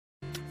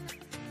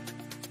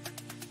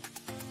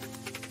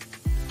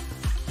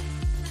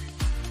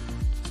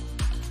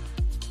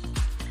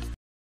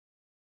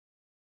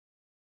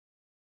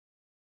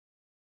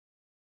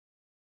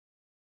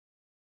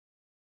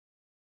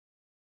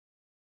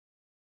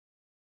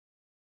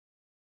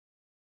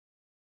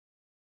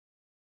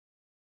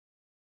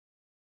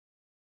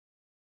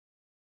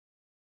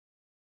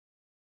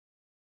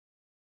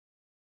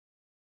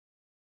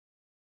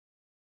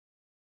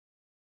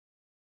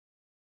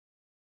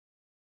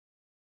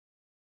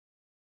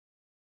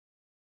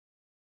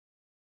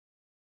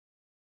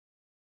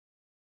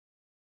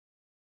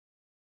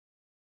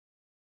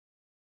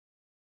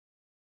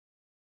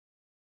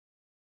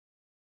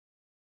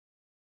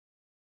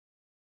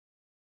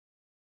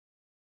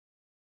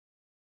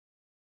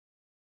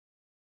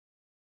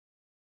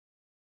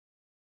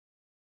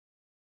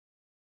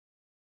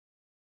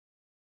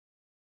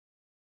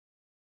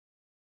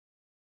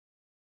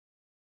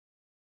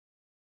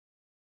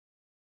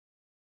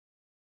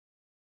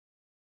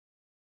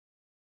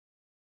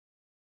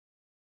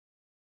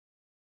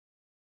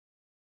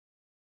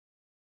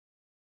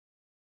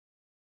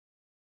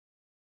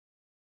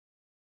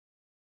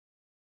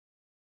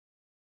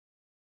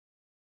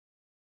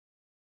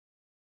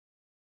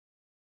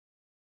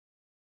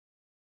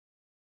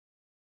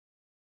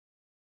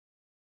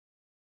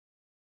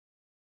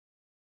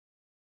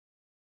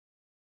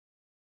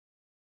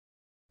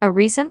A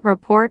recent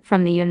report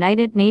from the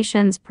United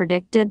Nations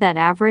predicted that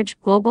average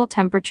global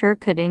temperature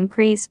could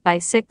increase by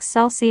 6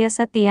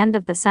 Celsius at the end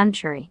of the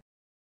century.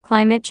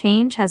 Climate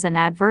change has an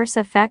adverse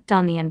effect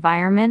on the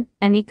environment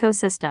and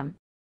ecosystem.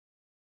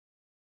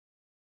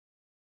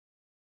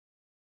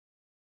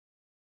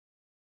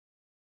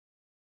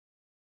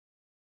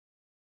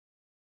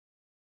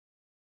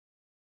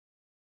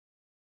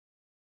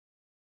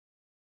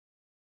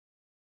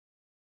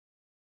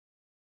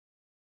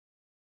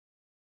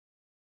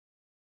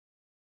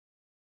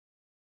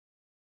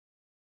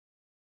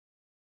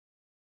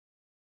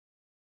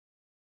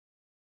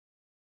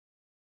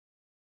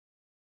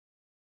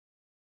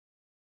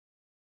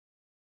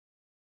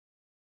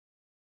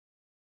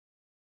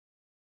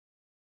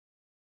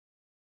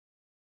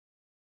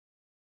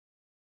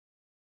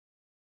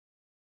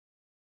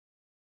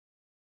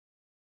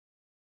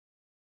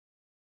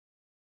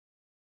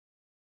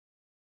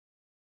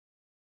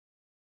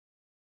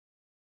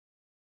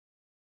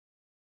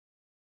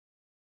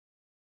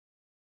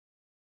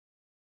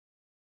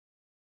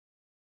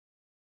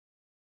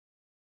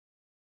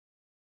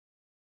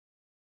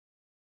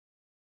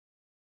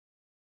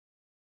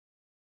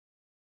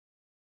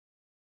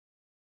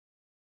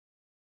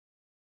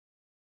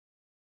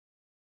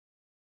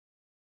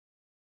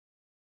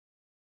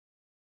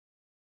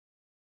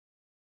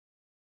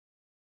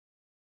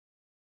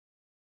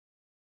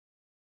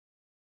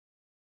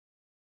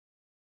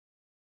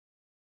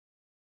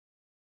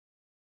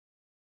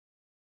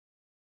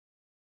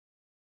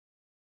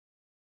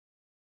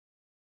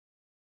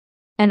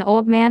 An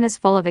old man is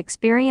full of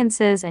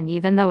experiences, and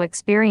even though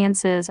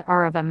experiences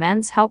are of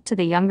immense help to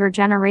the younger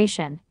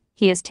generation,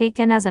 he is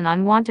taken as an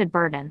unwanted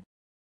burden.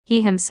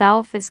 He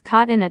himself is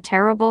caught in a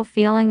terrible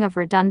feeling of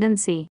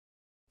redundancy.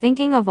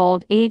 Thinking of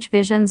old age,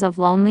 visions of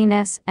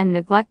loneliness and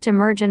neglect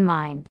emerge in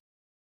mind.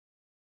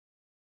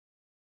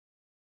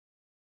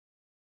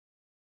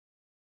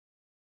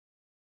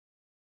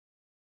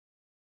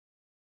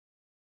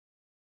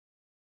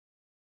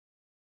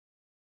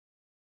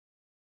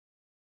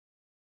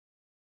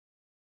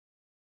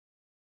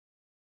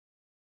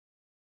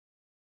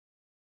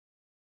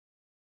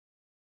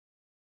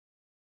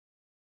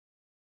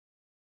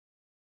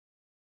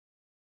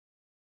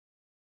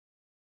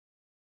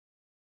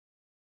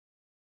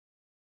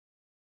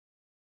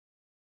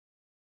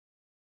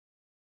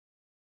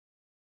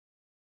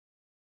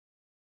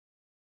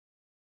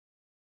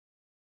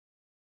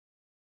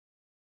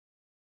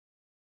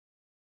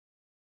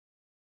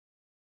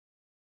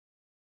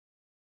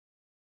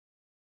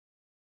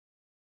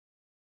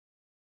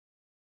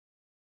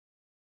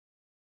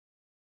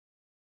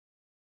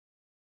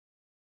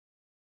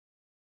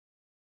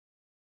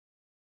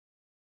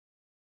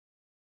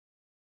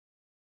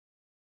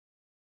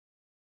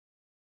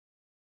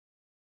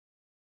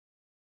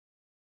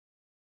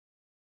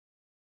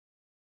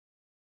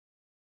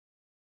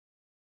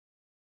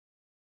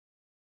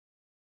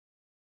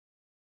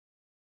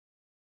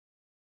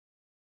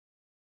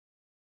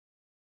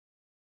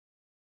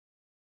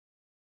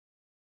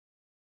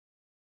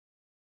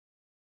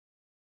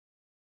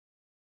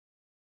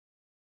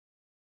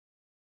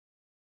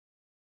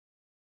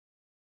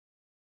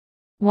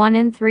 One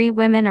in 3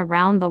 women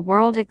around the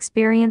world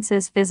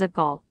experiences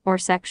physical or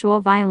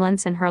sexual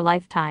violence in her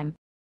lifetime.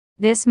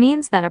 This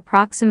means that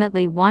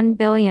approximately 1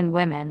 billion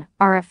women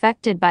are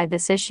affected by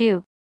this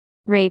issue.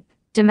 Rape,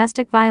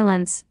 domestic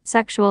violence,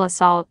 sexual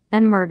assault,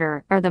 and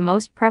murder are the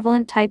most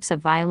prevalent types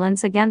of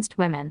violence against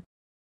women.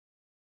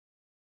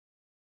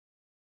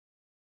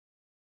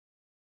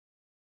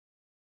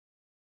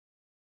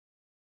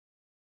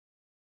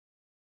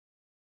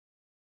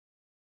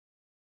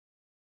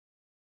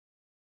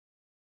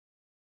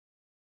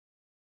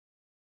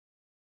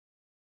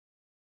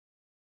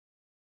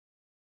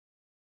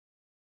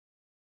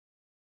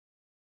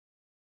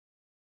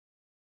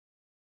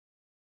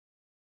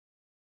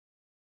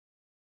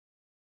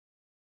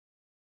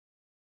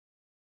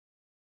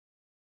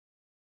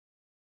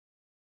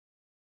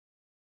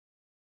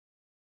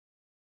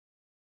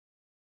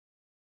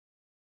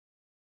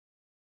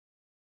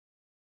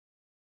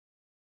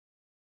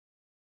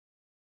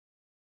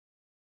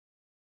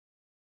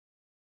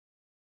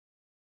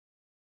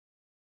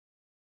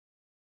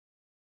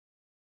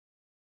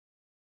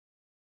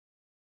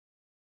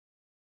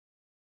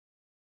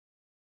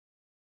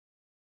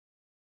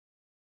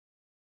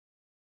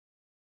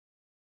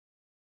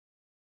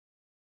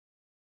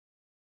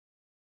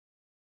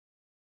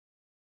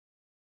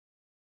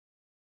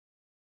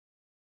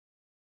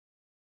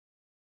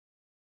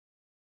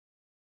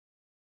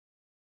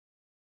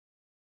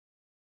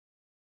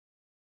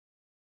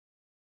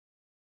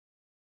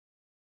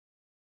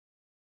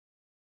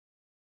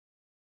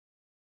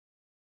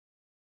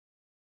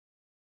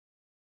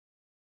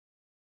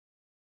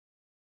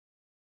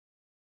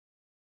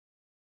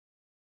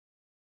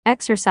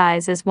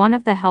 Exercise is one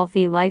of the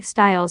healthy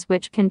lifestyles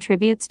which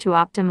contributes to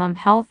optimum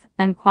health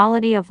and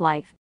quality of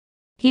life.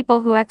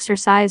 People who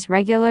exercise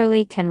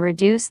regularly can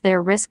reduce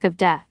their risk of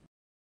death.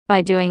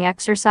 By doing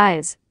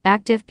exercise,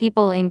 Active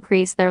people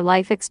increase their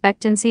life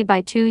expectancy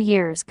by 2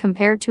 years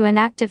compared to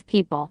inactive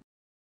people.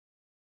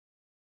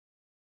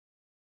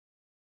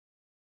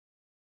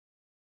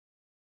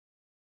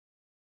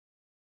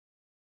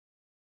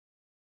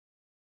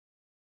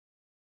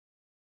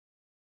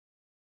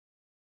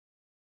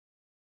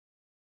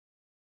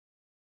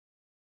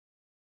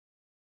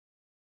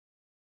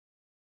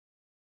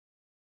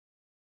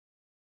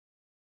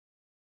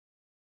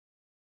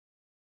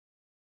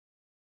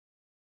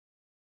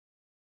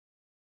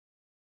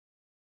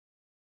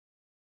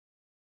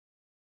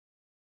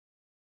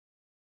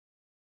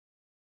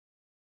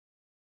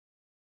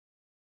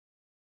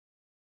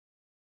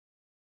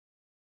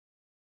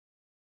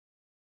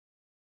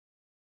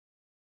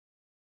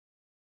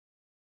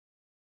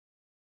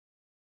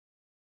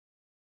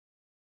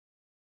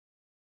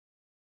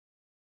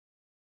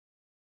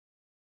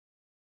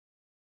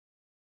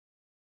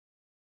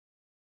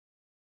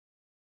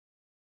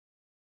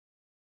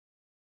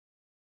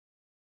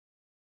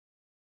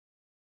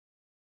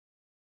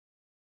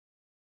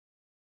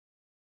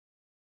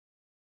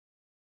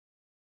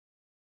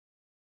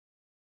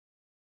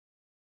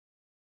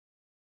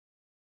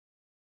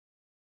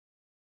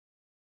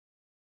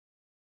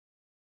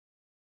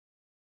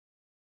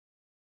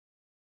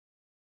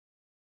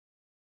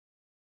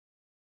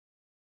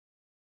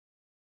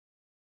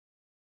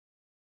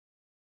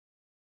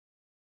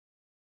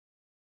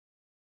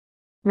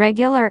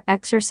 Regular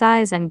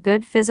exercise and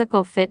good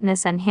physical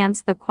fitness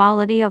enhance the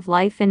quality of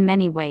life in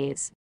many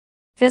ways.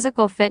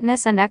 Physical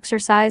fitness and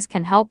exercise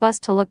can help us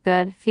to look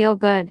good, feel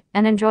good,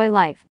 and enjoy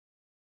life.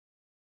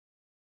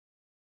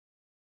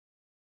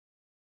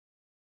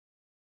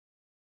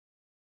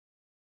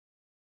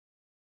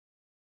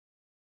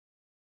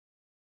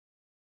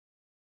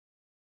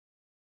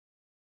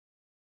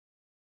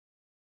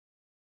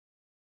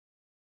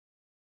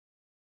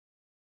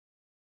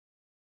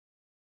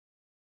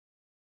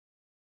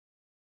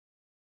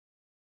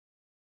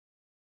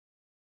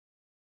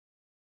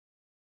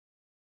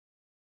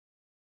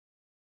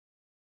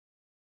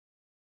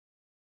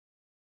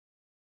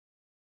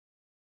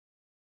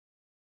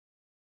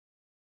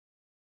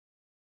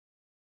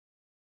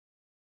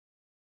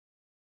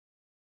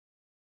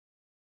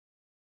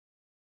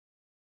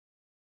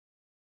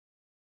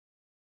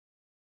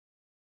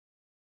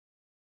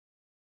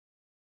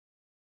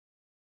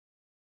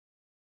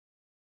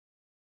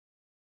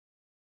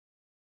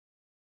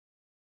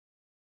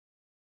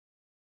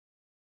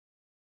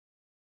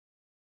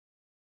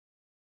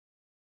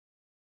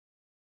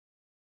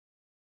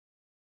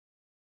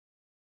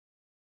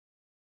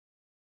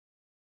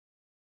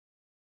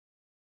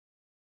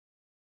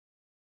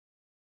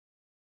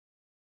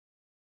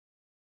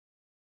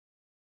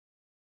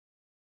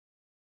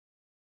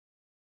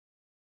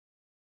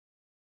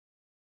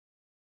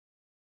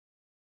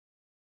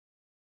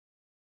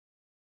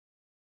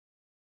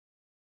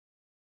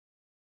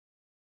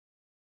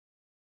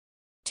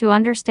 To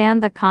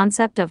understand the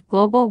concept of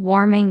global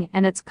warming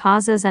and its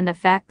causes and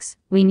effects,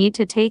 we need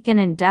to take an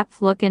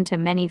in-depth look into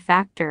many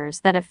factors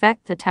that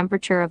affect the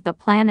temperature of the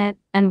planet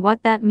and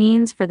what that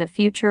means for the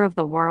future of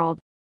the world.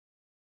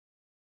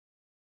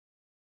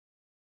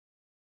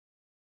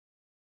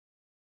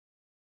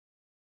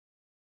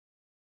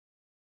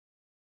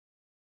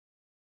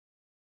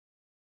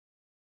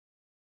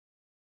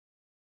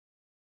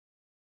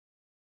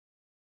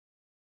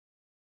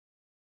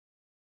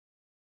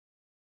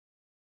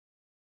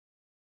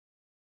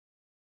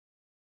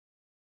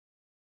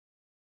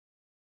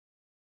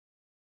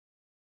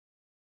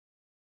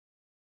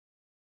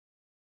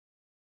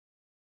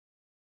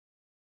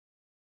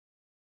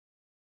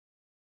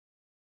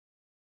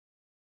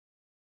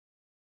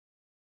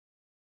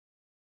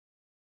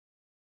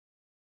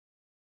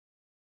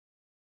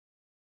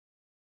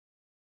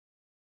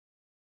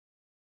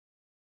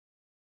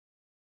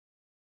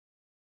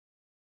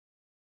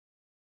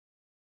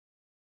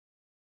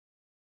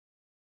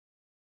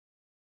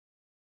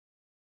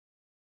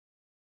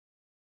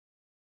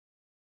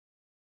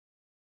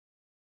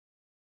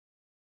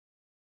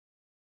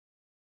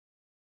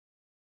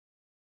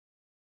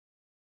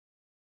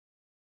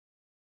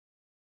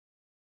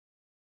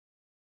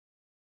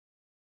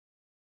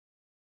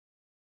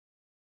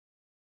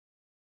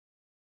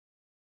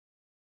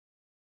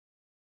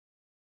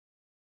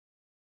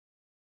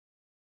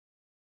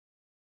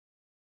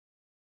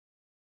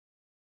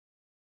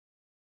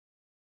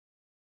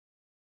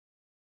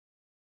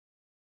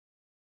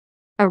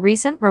 A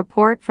recent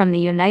report from the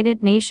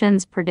United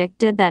Nations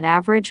predicted that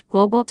average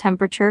global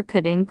temperature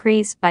could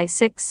increase by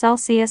 6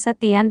 Celsius at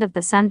the end of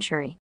the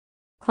century.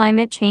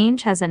 Climate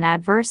change has an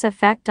adverse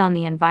effect on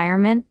the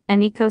environment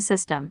and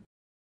ecosystem.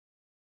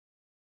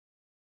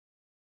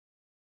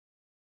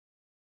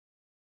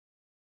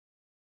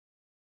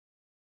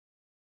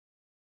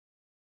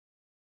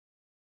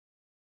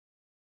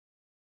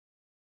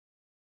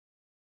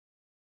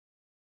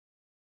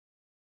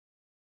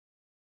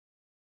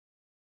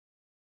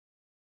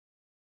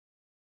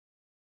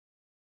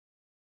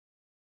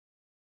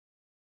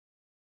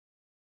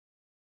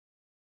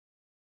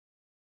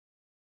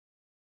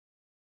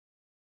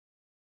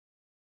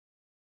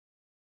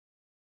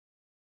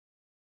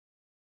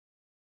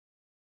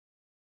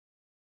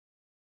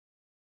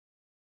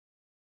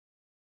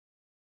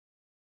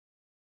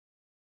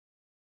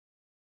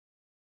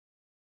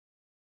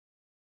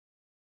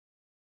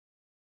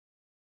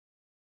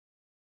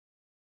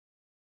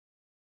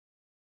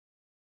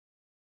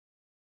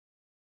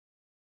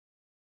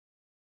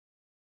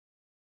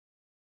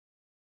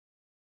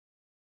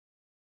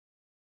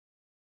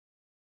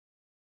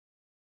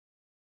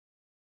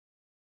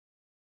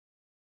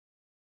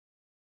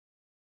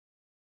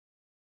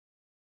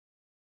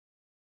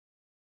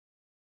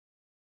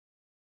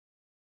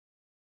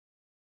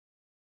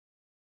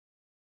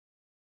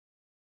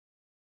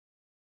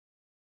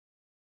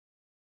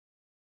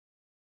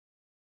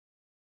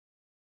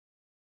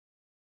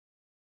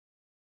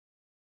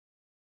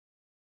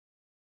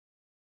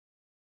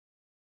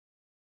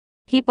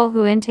 People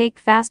who intake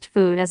fast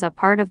food as a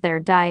part of their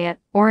diet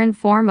or in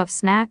form of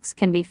snacks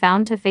can be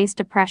found to face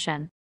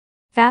depression.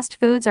 Fast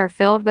foods are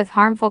filled with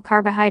harmful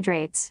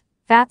carbohydrates,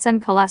 fats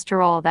and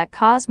cholesterol that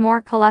cause more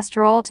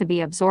cholesterol to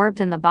be absorbed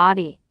in the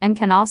body and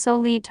can also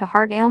lead to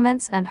heart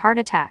ailments and heart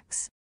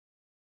attacks.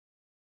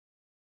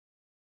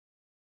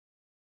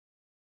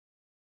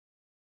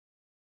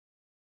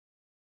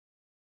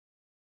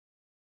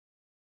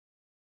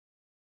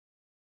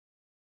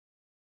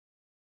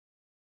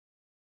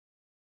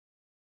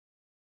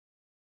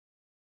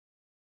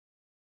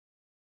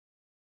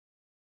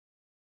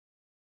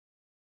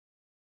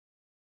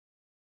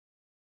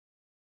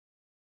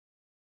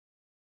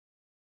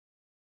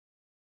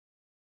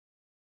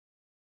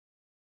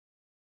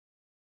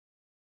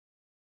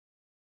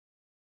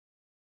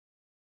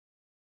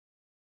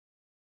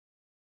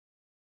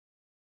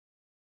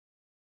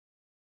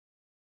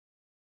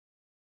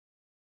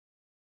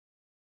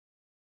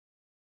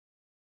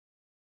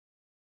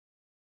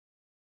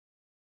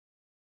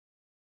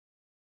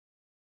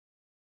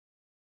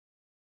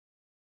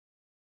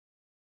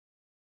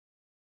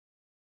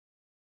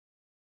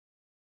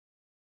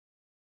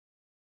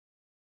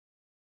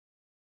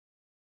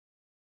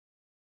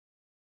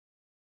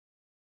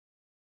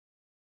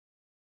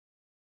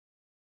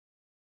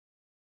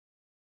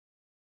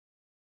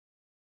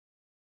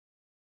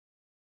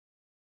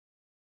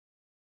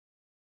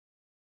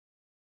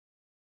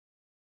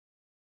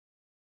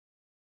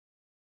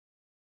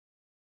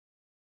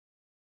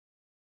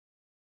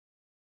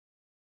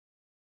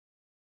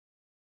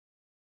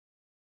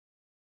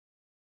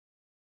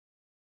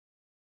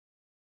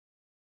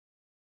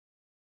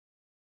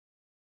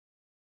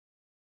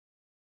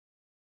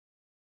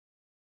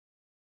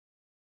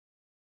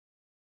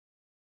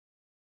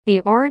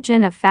 The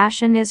origin of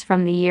fashion is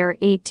from the year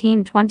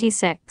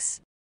 1826.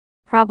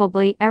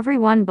 Probably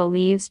everyone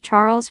believes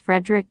Charles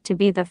Frederick to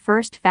be the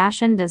first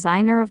fashion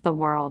designer of the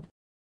world.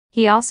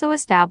 He also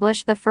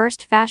established the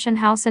first fashion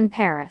house in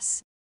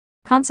Paris.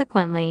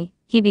 Consequently,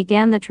 he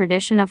began the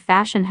tradition of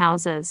fashion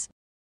houses.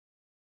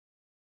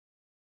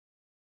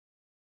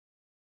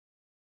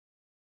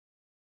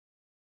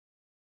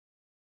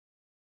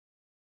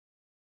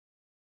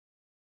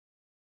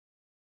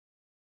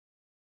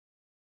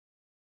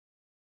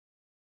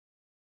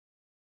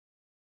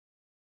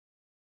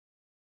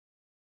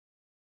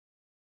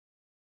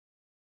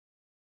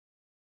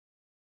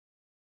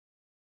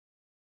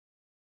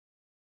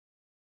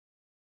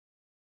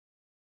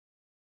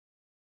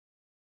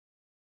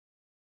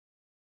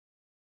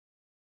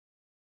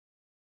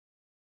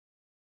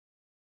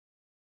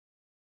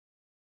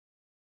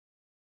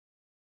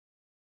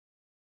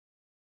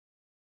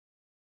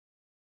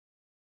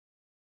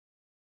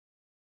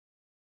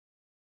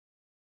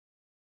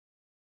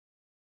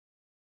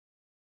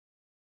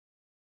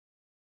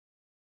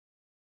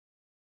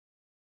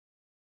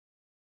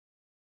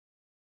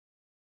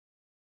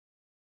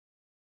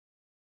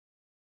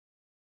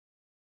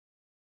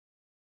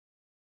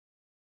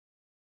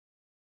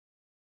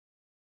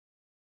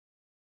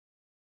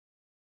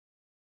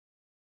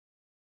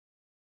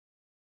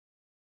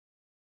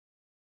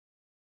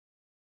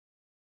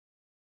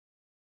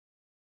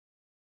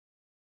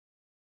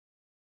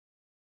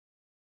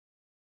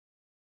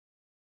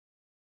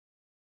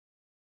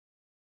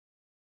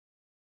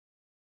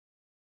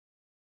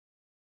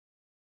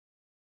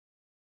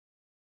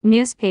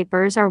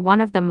 Newspapers are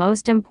one of the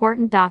most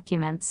important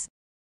documents.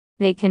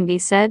 They can be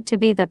said to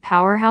be the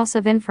powerhouse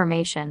of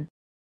information.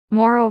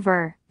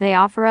 Moreover, they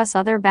offer us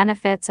other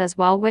benefits as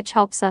well, which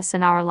helps us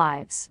in our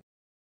lives.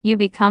 You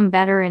become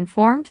better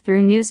informed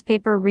through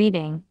newspaper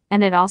reading,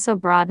 and it also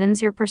broadens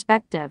your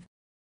perspective.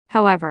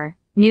 However,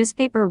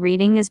 newspaper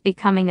reading is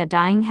becoming a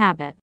dying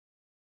habit.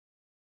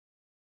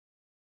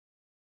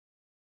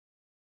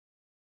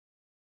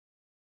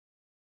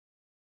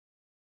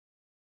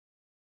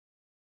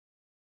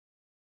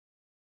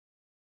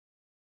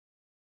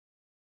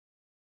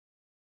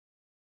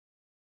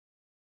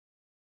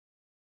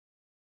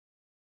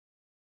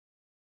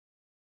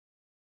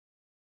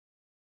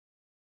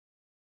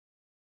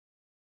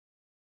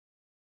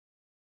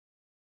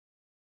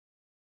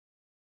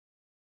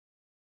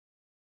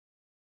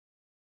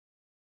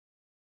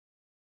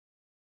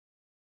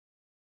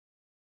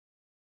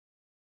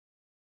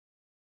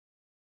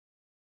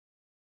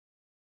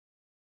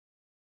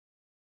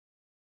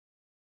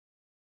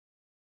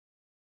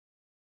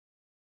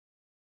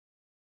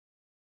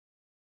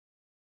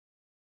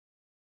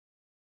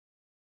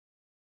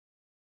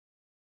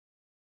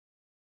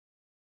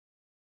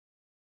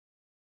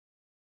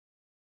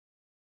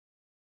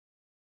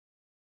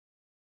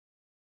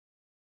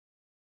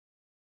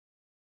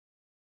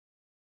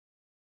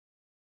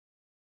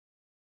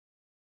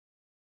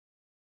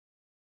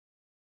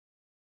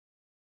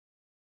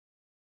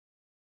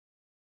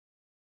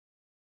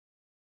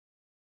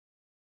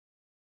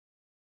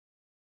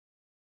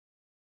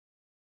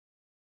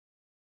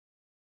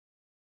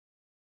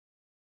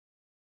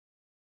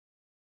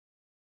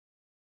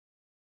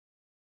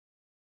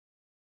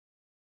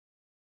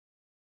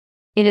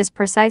 It is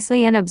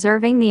precisely in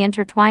observing the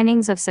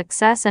intertwinings of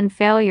success and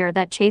failure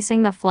that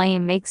Chasing the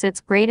Flame makes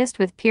its greatest.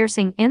 With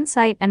piercing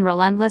insight and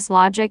relentless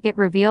logic, it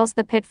reveals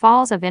the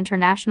pitfalls of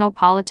international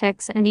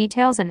politics and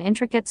details an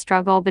intricate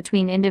struggle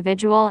between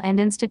individual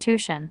and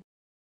institution.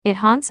 It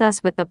haunts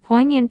us with the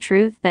poignant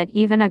truth that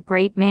even a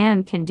great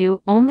man can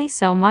do only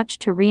so much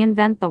to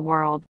reinvent the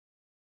world.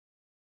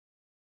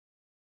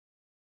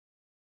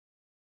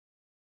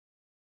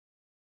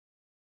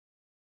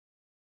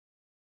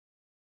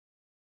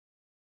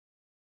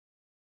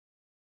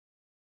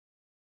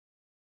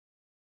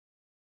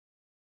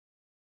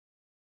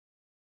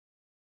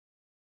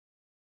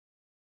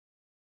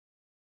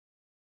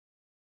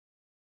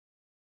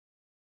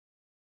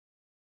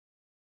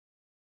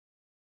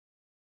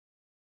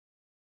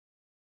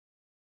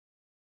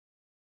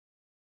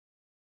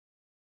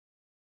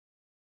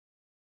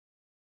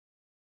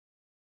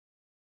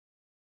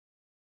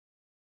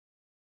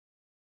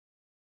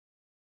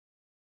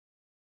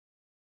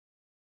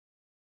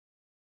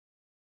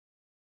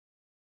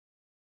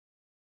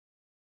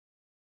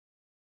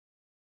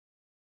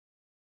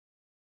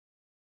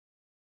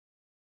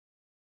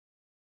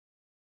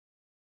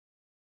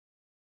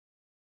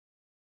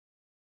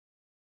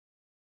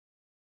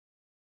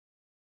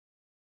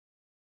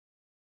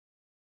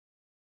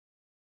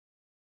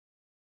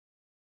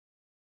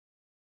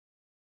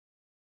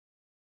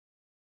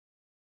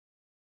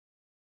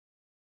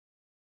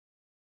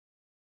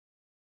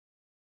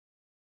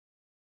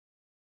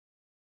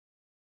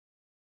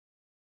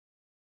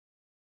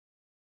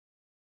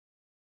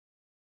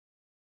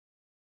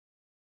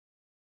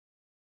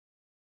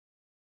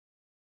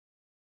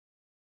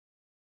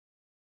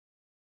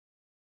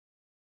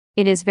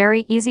 It is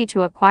very easy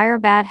to acquire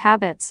bad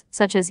habits,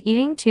 such as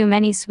eating too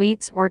many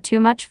sweets or too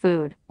much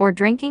food, or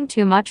drinking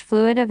too much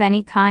fluid of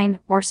any kind,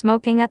 or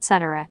smoking,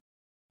 etc.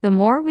 The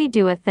more we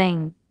do a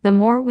thing, the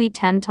more we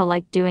tend to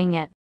like doing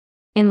it.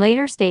 In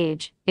later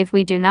stage, if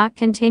we do not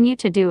continue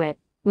to do it,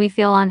 we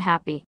feel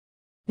unhappy.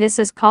 This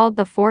is called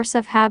the force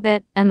of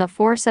habit, and the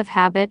force of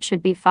habit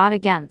should be fought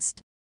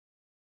against.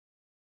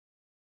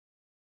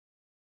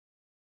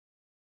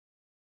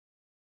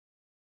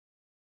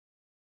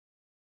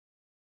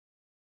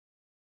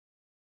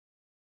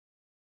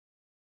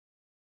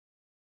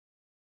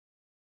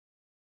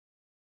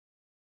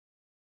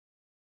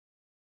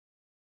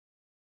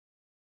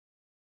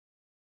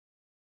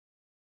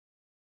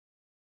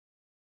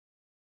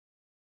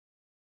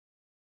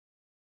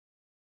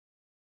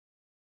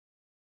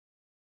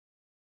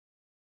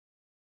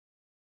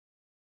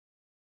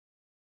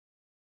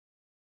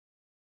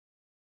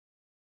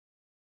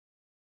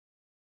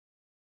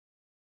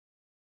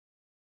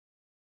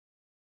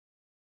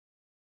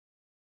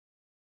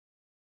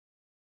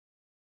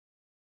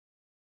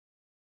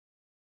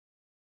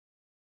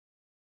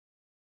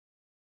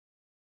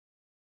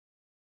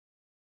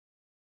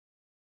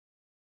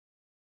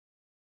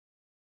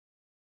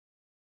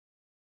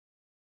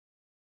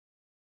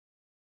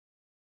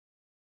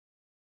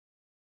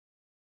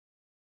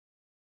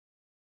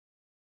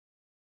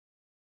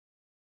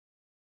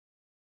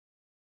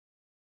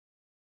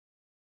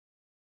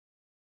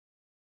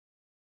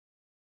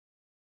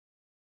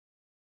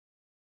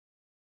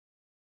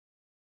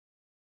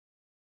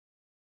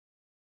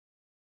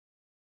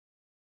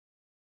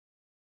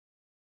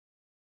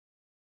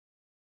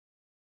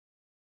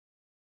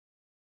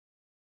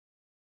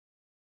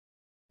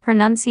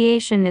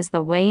 Pronunciation is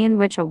the way in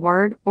which a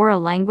word or a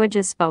language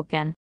is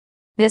spoken.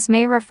 This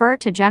may refer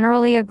to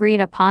generally agreed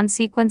upon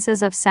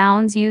sequences of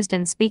sounds used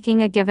in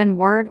speaking a given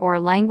word or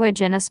language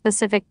in a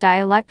specific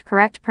dialect.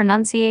 Correct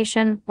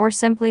pronunciation, or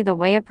simply the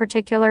way a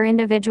particular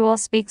individual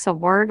speaks a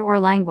word or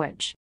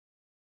language.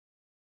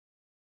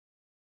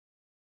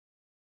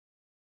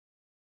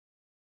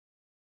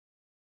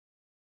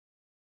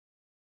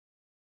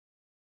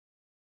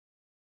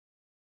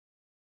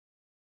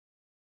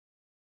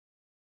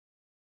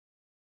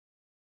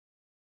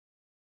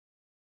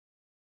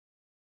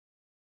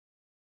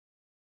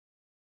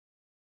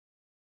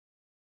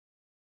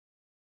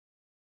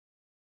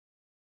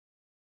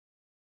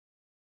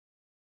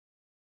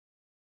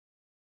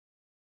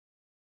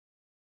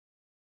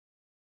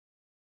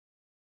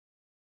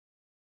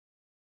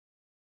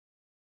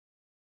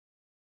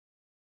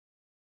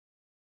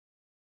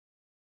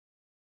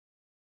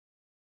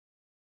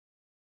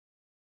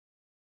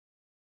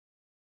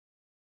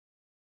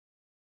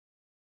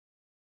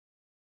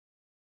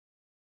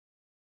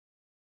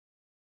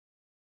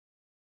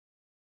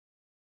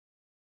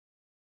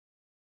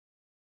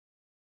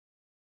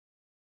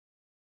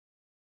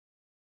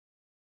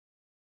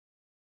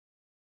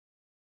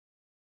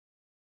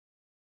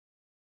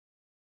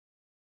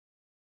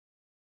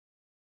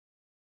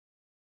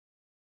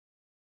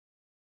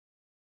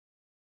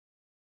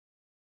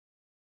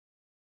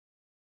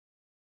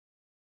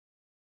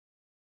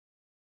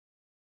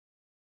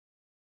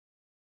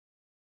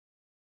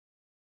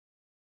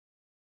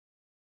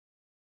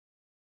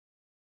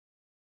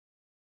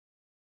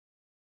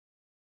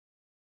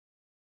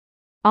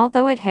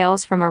 Although it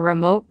hails from a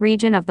remote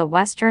region of the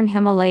western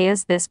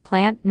Himalayas, this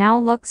plant now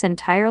looks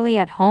entirely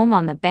at home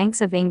on the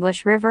banks of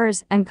English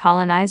rivers and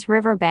colonized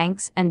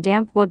riverbanks and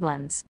damp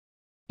woodlands.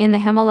 In the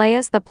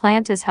Himalayas, the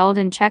plant is held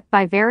in check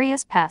by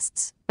various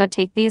pests, but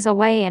take these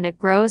away and it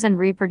grows and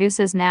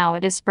reproduces. Now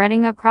it is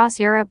spreading across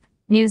Europe,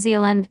 New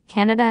Zealand,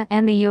 Canada,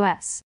 and the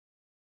US.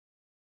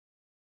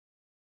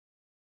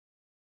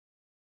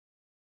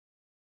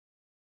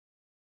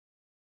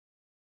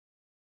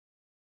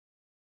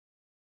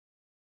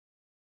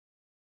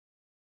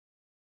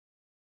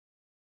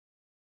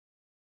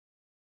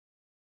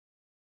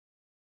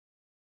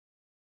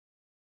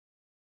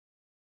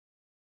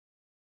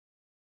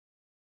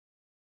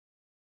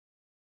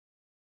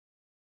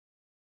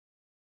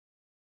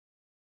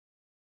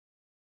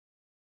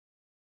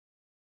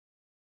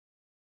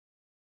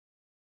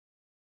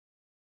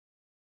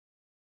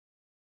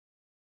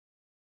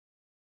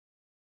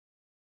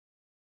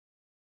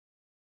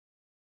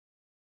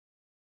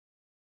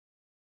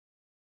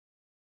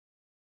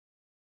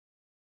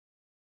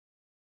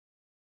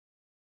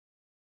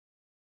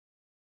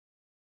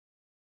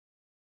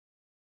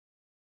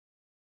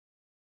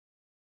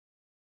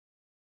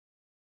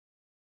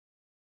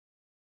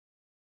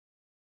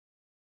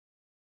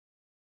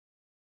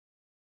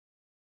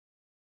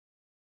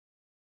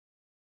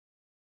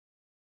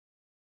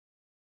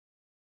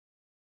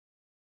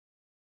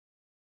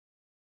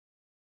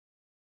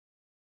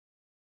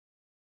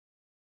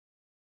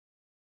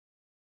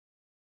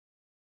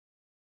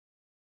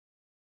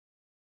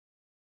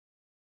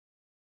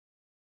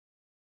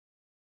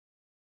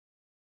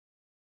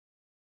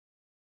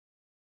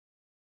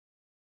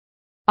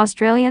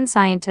 Australian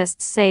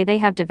scientists say they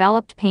have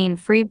developed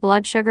pain-free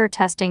blood sugar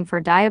testing for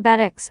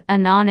diabetics, a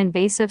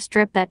non-invasive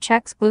strip that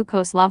checks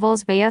glucose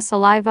levels via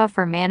saliva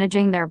for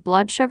managing their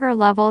blood sugar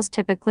levels.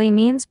 Typically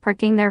means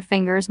pricking their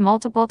fingers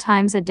multiple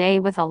times a day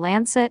with a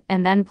lancet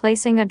and then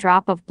placing a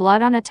drop of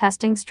blood on a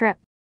testing strip.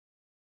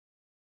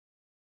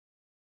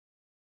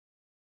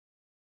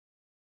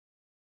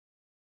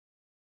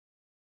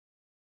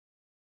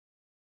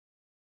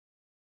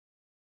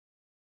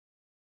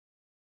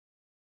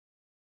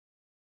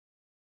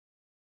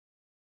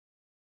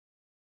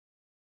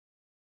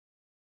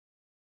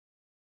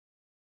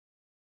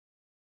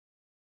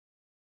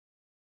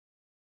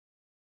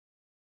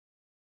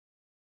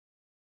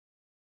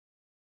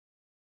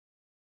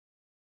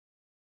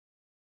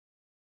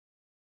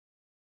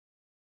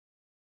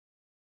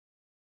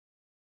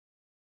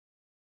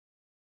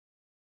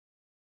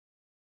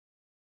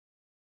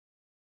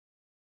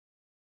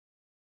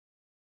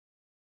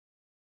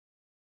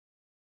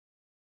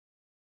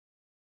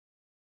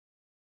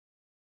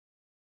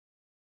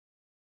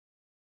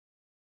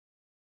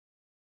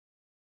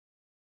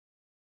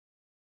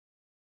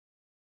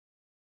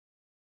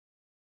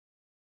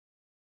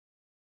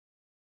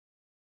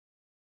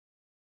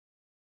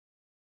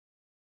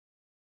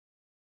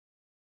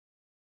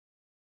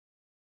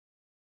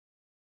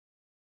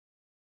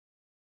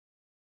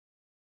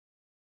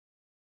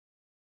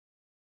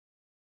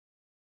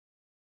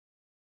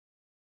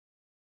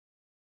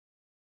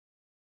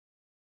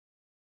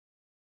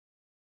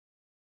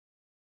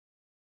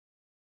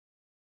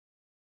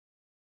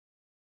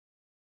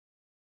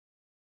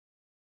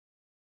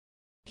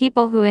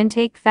 People who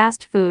intake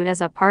fast food as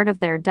a part of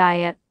their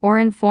diet, or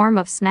in form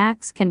of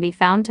snacks, can be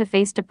found to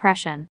face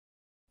depression.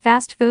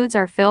 Fast foods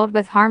are filled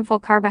with harmful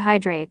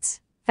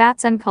carbohydrates,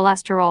 fats and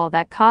cholesterol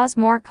that cause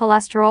more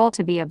cholesterol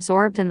to be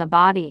absorbed in the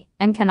body,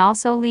 and can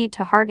also lead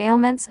to heart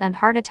ailments and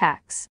heart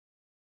attacks.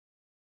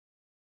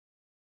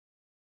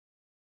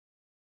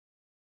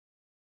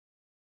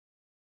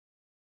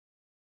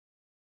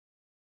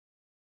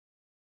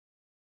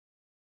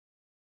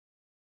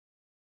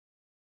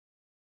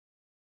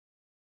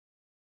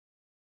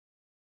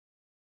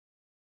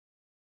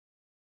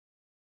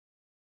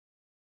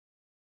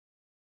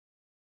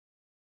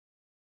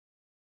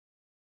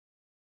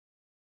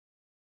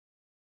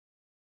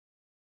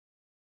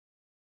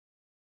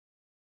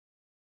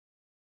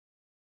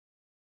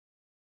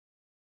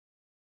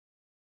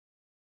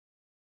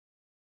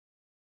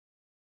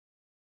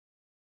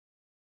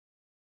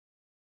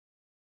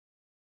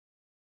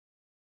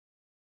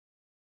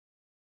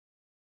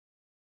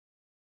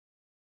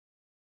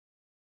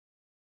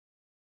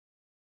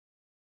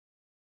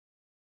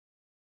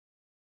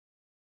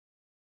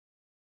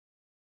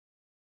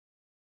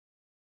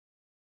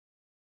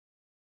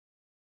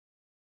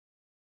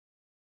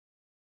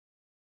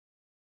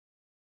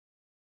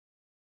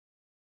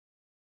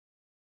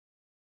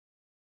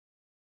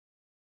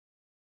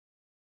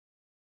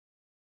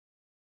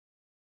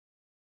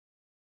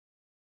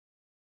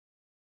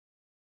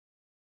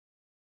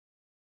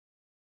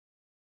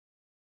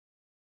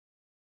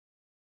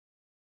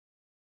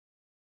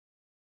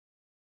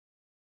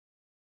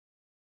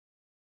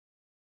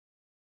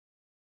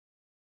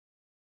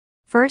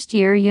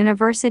 First-year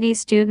university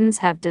students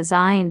have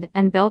designed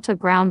and built a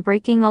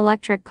groundbreaking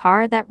electric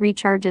car that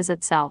recharges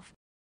itself.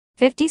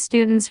 50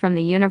 students from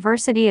the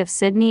University of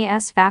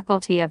Sydney's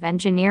Faculty of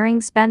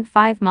Engineering spent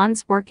 5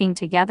 months working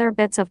together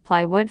bits of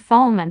plywood,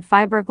 foam and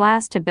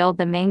fiberglass to build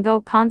the Mango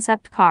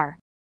concept car.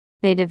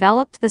 They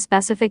developed the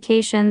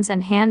specifications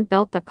and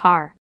hand-built the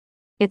car.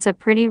 It's a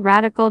pretty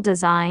radical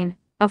design,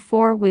 a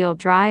 4-wheel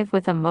drive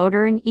with a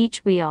motor in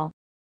each wheel.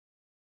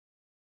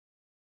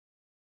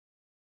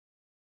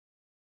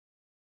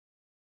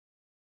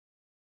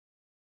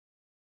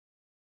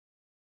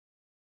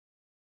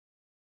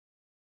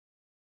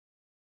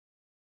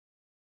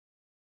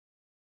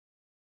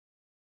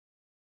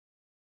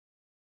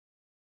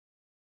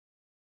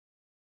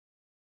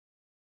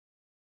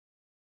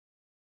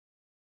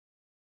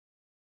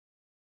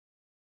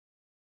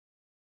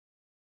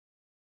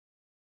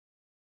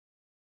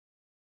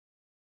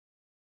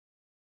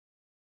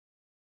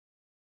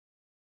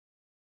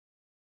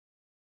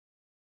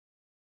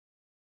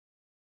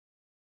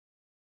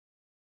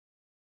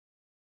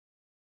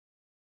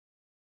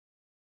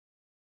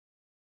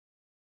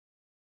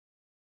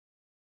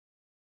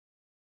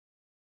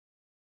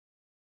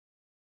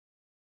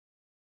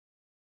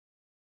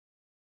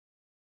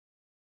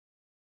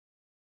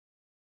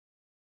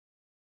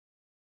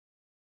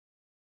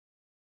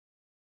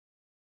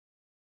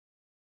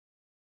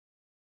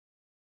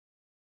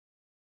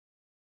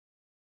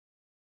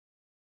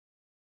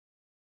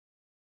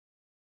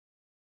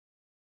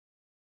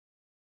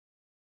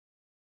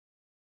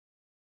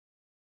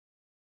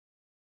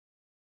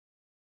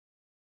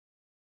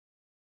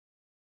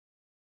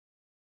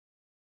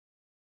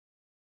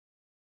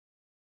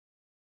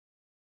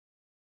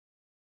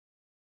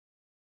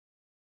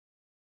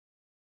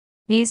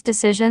 These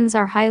decisions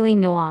are highly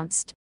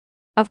nuanced.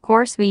 Of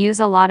course, we use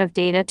a lot of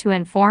data to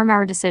inform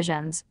our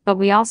decisions, but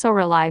we also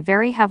rely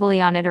very heavily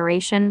on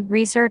iteration,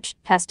 research,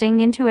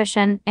 testing,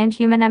 intuition, and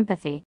human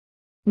empathy.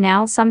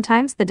 Now,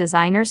 sometimes the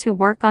designers who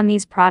work on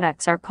these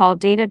products are called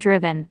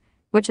data-driven,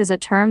 which is a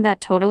term that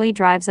totally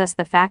drives us.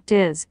 The fact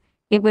is,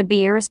 it would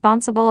be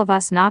irresponsible of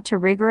us not to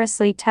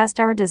rigorously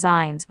test our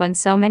designs when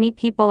so many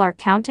people are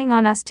counting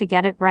on us to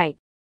get it right.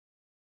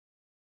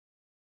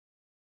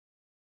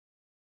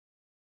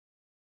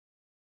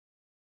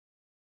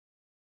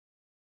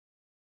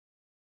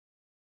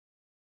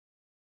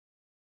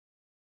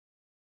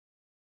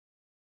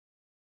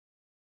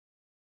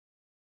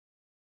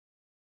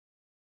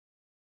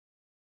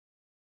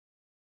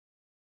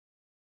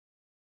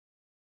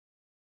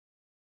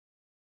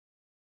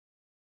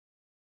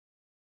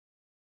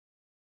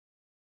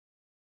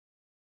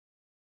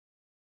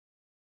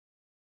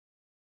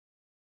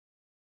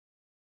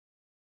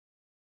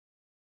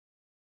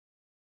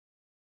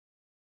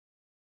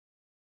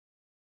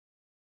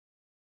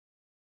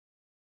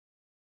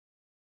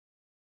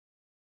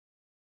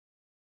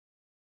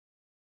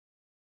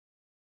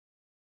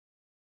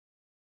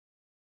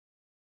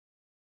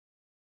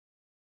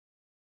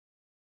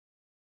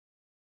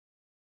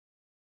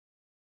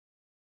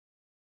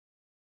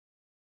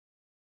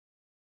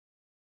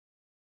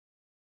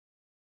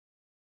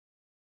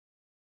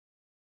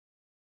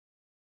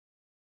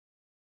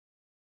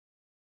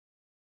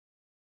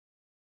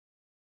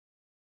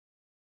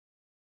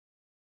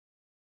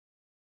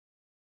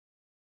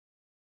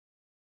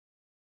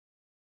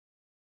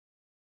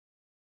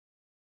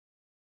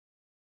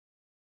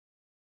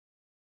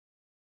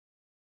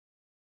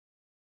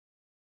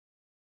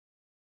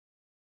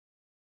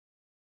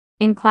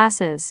 In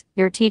classes,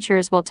 your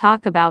teachers will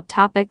talk about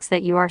topics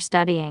that you are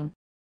studying.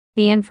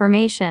 The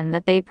information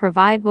that they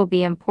provide will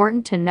be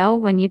important to know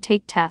when you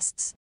take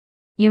tests.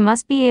 You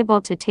must be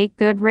able to take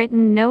good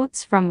written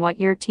notes from what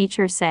your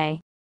teachers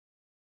say.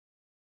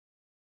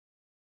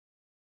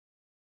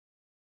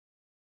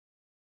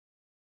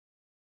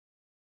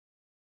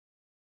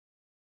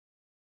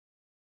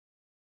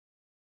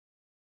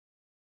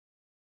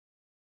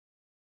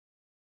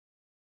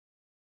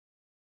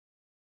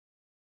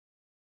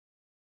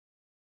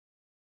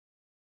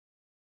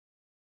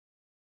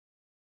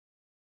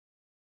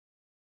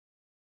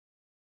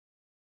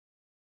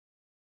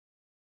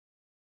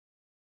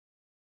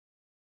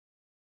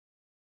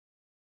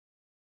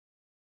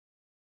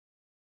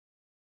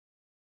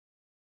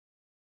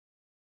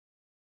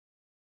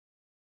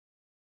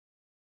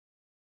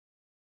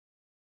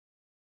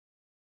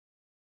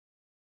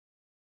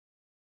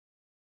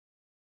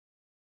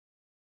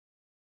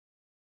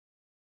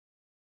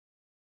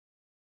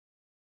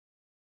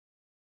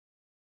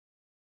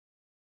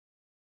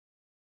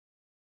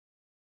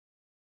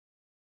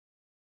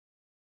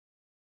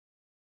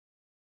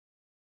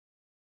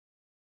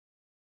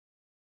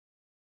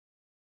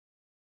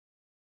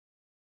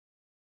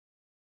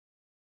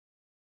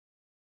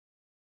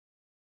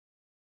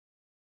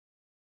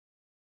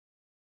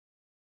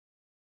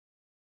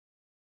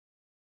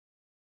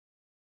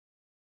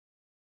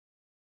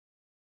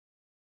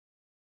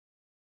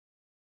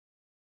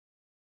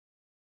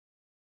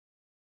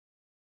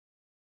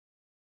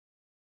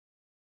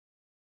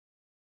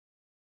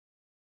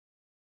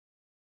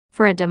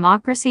 For a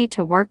democracy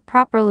to work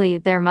properly,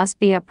 there must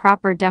be a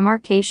proper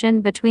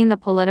demarcation between the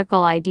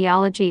political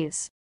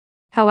ideologies.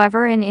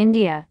 However, in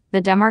India,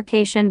 the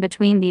demarcation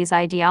between these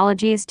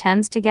ideologies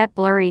tends to get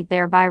blurry,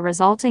 thereby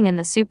resulting in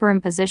the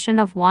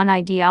superimposition of one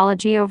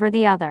ideology over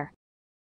the other.